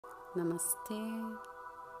Namastê,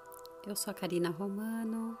 eu sou a Karina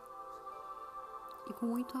Romano e com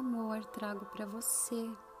muito amor trago para você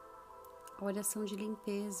a oração de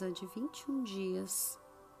limpeza de 21 dias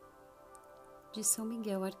de São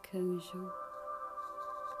Miguel Arcanjo.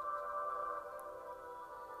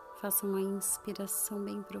 Faça uma inspiração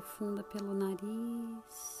bem profunda pelo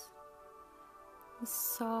nariz e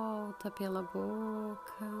solta pela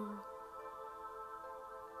boca.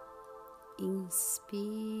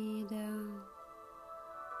 Inspira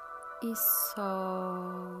e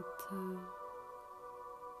solta.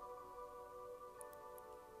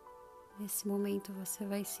 Nesse momento você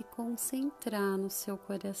vai se concentrar no seu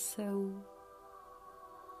coração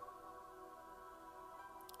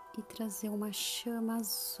e trazer uma chama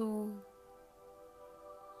azul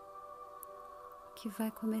que vai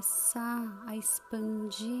começar a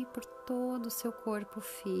expandir por todo o seu corpo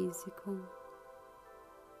físico.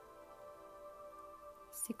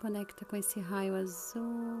 Se conecta com esse raio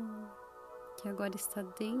azul que agora está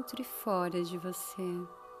dentro e fora de você.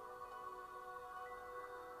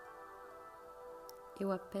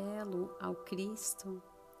 Eu apelo ao Cristo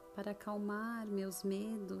para acalmar meus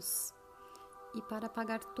medos e para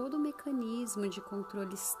apagar todo o mecanismo de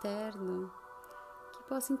controle externo que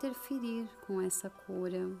possa interferir com essa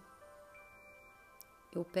cura.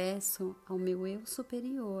 Eu peço ao meu eu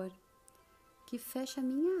superior que feche a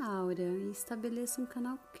minha aura e estabeleça um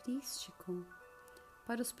canal crístico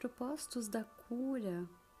para os propósitos da cura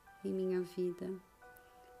em minha vida,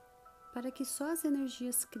 para que só as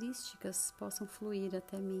energias crísticas possam fluir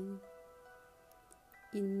até mim.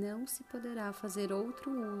 E não se poderá fazer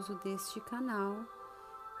outro uso deste canal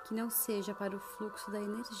que não seja para o fluxo da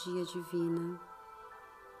energia divina.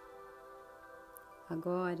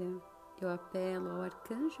 Agora eu apelo ao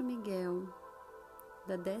Arcanjo Miguel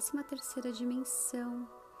da 13ª dimensão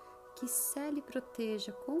que cele e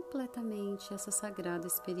proteja completamente essa sagrada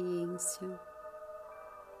experiência.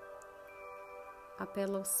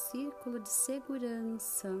 Apelo ao círculo de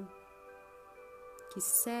segurança que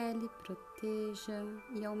cele, proteja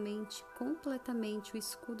e aumente completamente o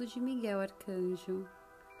escudo de Miguel Arcanjo,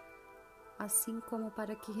 assim como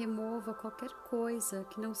para que remova qualquer coisa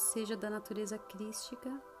que não seja da natureza crística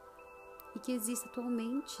e que existe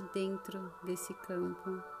atualmente dentro desse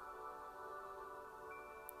campo.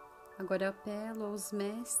 Agora apelo aos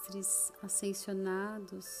mestres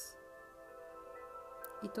ascensionados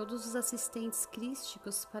e todos os assistentes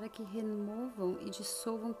crísticos para que removam e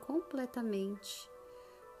dissolvam completamente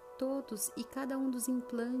todos e cada um dos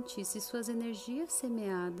implantes e suas energias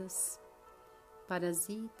semeadas,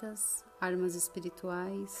 parasitas, armas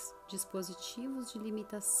espirituais, dispositivos de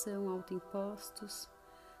limitação autoimpostos,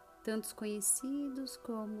 tantos conhecidos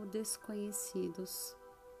como desconhecidos.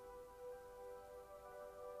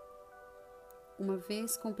 Uma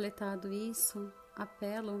vez completado isso,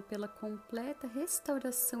 apelo pela completa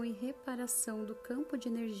restauração e reparação do campo de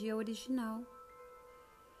energia original,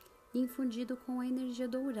 infundido com a energia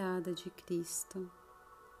dourada de Cristo.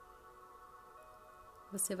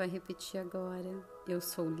 Você vai repetir agora: eu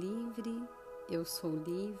sou livre, eu sou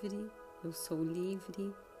livre, eu sou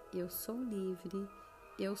livre, eu sou livre.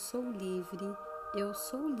 Eu sou livre, eu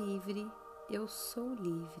sou livre, eu sou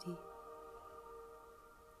livre.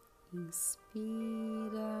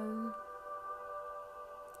 Inspira.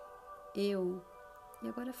 Eu. E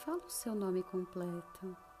agora fala o seu nome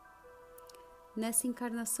completo. Nessa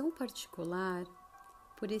encarnação particular,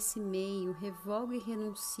 por esse meio, revogo e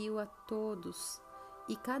renuncio a todos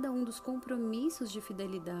e cada um dos compromissos de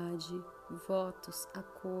fidelidade, votos,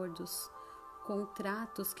 acordos,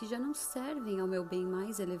 contratos que já não servem ao meu bem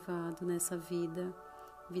mais elevado nessa vida,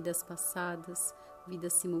 vidas passadas,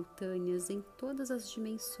 vidas simultâneas em todas as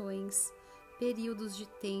dimensões, períodos de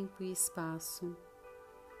tempo e espaço.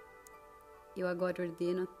 Eu agora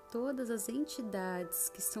ordeno a todas as entidades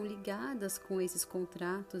que estão ligadas com esses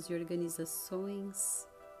contratos e organizações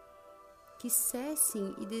que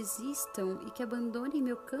cessem e desistam e que abandonem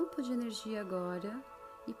meu campo de energia agora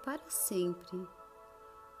e para sempre,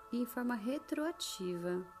 e em forma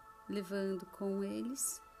retroativa, levando com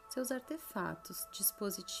eles seus artefatos,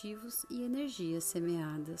 dispositivos e energias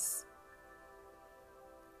semeadas.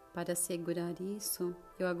 Para assegurar isso,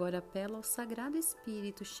 eu agora apelo ao Sagrado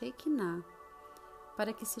Espírito Shekinah,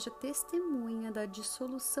 para que seja testemunha da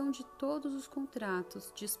dissolução de todos os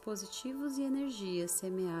contratos, dispositivos e energias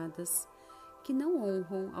semeadas que não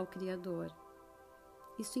honram ao Criador.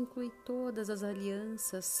 Isso inclui todas as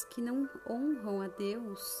alianças que não honram a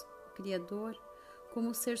Deus, o Criador,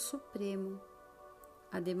 como ser supremo.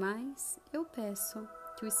 Ademais, eu peço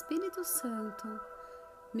que o Espírito Santo,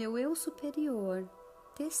 meu eu superior,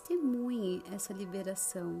 testemunhe essa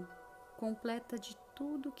liberação completa de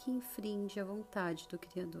tudo que infringe a vontade do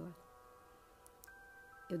Criador.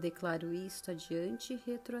 Eu declaro isto adiante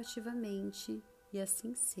retroativamente e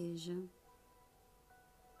assim seja.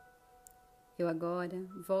 Eu agora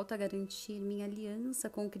volto a garantir minha aliança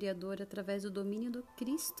com o Criador através do domínio do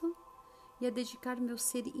Cristo e a dedicar meu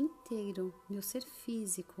ser inteiro, meu ser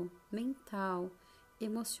físico, mental,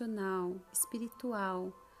 emocional,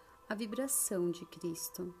 espiritual, à vibração de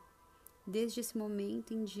Cristo. Desde esse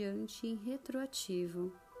momento em diante em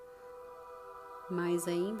retroativo. Mas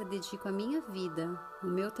ainda dedico a minha vida, o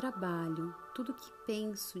meu trabalho, tudo que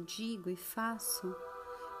penso, digo e faço,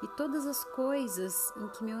 e todas as coisas em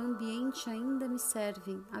que meu ambiente ainda me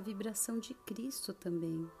servem à vibração de Cristo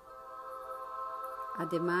também.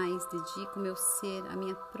 Ademais, dedico meu ser à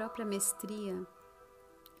minha própria mestria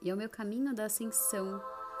e ao meu caminho da ascensão,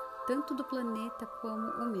 tanto do planeta como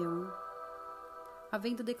o meu.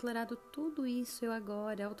 Havendo declarado tudo isso, eu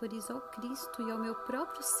agora autorizo ao Cristo e ao meu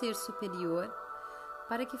próprio ser superior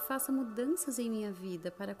para que faça mudanças em minha vida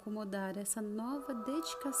para acomodar essa nova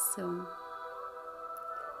dedicação.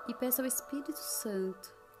 E peço ao Espírito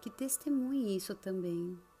Santo que testemunhe isso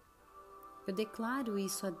também. Eu declaro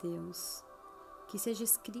isso a Deus, que seja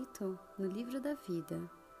escrito no livro da vida,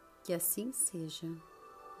 que assim seja,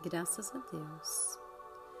 graças a Deus,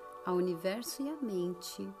 ao universo e à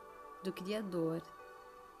mente do Criador,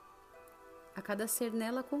 a cada ser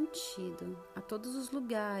nela contido, a todos os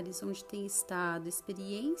lugares onde tem estado,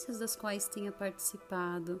 experiências das quais tenha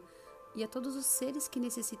participado, e a todos os seres que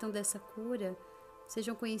necessitam dessa cura,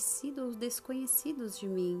 sejam conhecidos ou desconhecidos de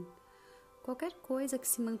mim. Qualquer coisa que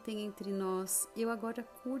se mantenha entre nós, eu agora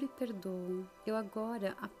curo e perdoo. Eu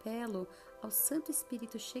agora apelo ao Santo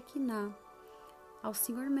Espírito Shekinah, ao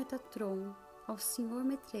Senhor Metatron, ao Senhor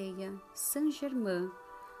Maitreya, Saint Germain,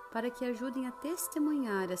 para que ajudem a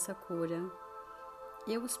testemunhar essa cura.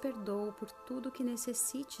 Eu os perdoo por tudo que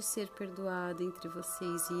necessite ser perdoado entre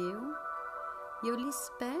vocês e eu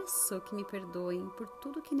lhes peço que me perdoem por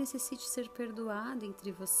tudo que necessite ser perdoado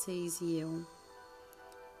entre vocês e eu.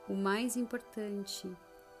 O mais importante,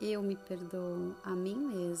 eu me perdoo a mim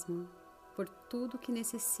mesmo por tudo que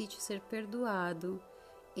necessite ser perdoado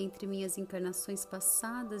entre minhas encarnações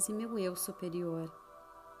passadas e meu eu superior.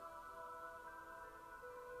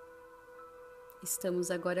 Estamos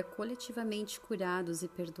agora coletivamente curados e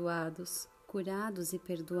perdoados, curados e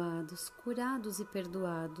perdoados, curados e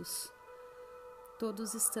perdoados.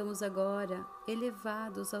 Todos estamos agora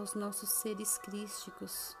elevados aos nossos seres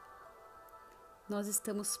crísticos. Nós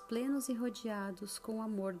estamos plenos e rodeados com o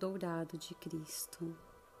amor dourado de Cristo.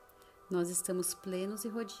 Nós estamos plenos e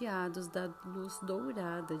rodeados da luz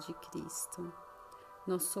dourada de Cristo.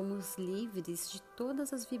 Nós somos livres de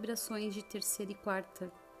todas as vibrações de terceira e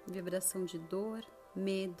quarta vibração de dor,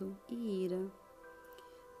 medo e ira.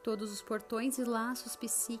 Todos os portões e laços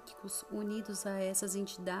psíquicos unidos a essas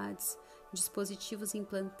entidades, dispositivos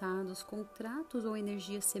implantados, contratos ou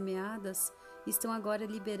energias semeadas, estão agora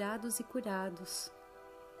liberados e curados.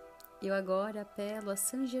 Eu agora apelo a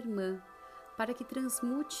Saint Germain para que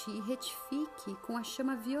transmute e retifique com a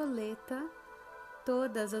chama violeta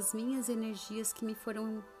todas as minhas energias que me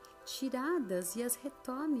foram tiradas e as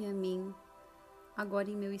retome a mim, agora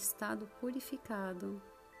em meu estado purificado.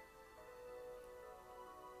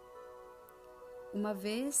 Uma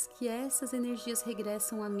vez que essas energias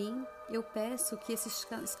regressam a mim, eu peço que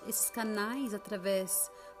esses canais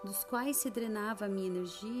através dos quais se drenava a minha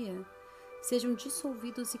energia sejam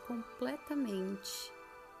dissolvidos e completamente.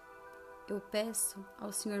 Eu peço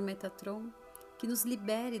ao Senhor Metatron que nos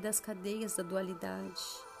libere das cadeias da dualidade.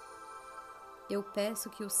 Eu peço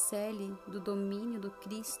que o cele do domínio do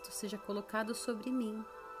Cristo seja colocado sobre mim.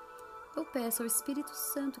 Eu peço ao Espírito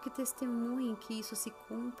Santo que testemunhe que isso se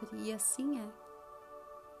cumpre e assim é.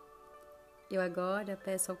 Eu agora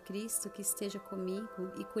peço ao Cristo que esteja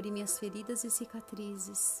comigo e cure minhas feridas e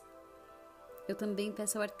cicatrizes. Eu também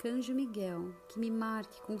peço ao Arcanjo Miguel que me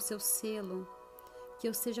marque com o seu selo, que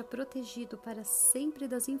eu seja protegido para sempre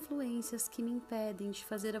das influências que me impedem de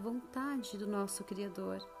fazer a vontade do nosso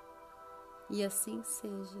Criador. E assim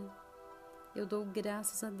seja. Eu dou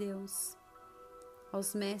graças a Deus,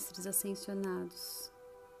 aos mestres ascensionados,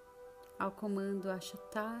 ao comando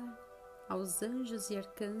Achatar, aos anjos e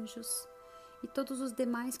arcanjos, e todos os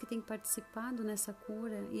demais que têm participado nessa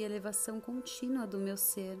cura e elevação contínua do meu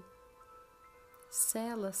ser.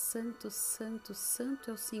 Sela, santo, santo,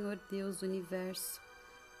 santo é o Senhor Deus do Universo.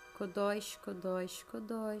 Kodosh, Kodosh,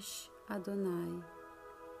 Kodosh, Adonai.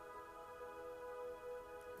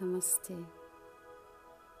 Namastê.